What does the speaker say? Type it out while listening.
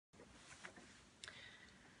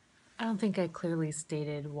I don't think I clearly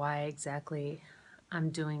stated why exactly I'm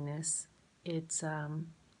doing this. It's um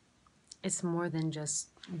it's more than just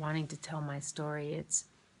wanting to tell my story.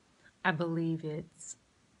 I believe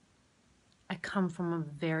I come from a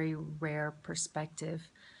very rare perspective,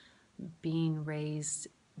 being raised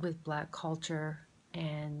with black culture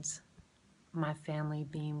and my family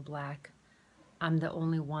being black. I'm the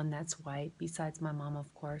only one that's white besides my mom,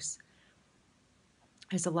 of course.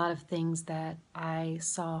 There's a lot of things that I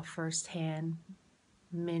saw firsthand,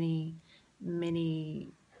 many many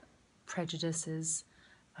prejudices,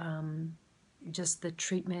 just the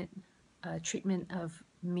treatment of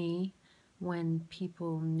me when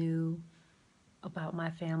people knew about my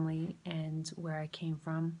family and where I came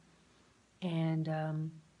from, and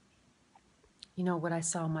what I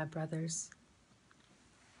saw my brothers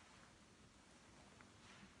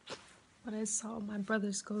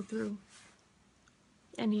go through,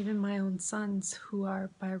 and even my own sons who are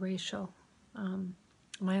biracial,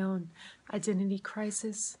 my own identity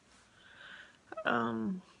crisis,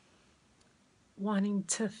 wanting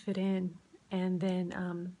to fit in, and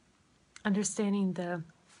then understanding the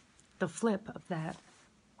flip of that.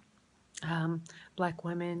 Black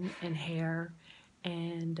women and hair,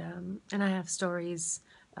 and I have stories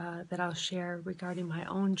that I'll share regarding my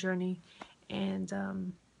own journey and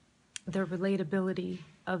the relatability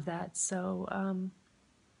of that. So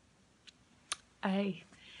I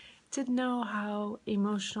didn't know how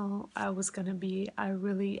emotional I was going to be. I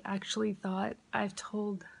really actually thought I've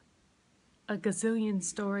told a gazillion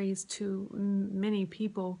stories to many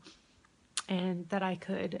people and that I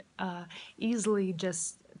could easily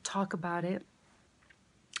just talk about it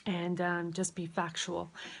and just be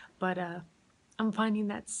factual. But I'm finding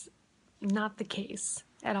that's not the case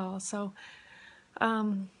at all. So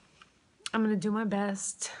I'm going to do my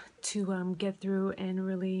best to get through and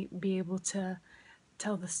really be able to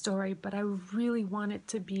tell the story. But I really want it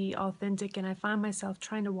to be authentic, and I find myself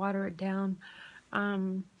trying to water it down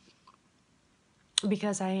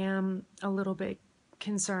because I am a little bit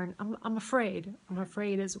concerned. I'm afraid. I'm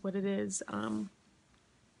afraid is what it is,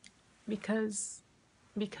 because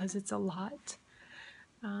it's a lot.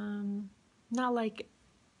 Not like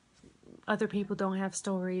other people don't have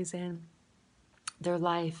stories and their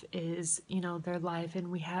life is, their life,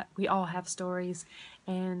 and we all have stories,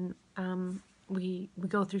 and we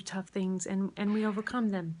go through tough things, and we overcome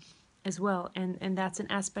them as well, and that's an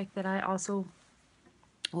aspect that I also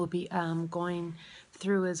will be going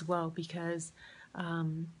through as well, because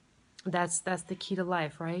that's the key to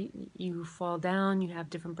life, right? You fall down, you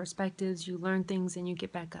have different perspectives, you learn things, and you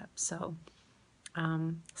get back up. So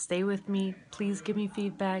stay with me. Please give me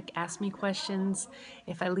feedback. Ask me questions.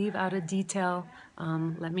 If I leave out a detail,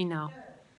 let me know.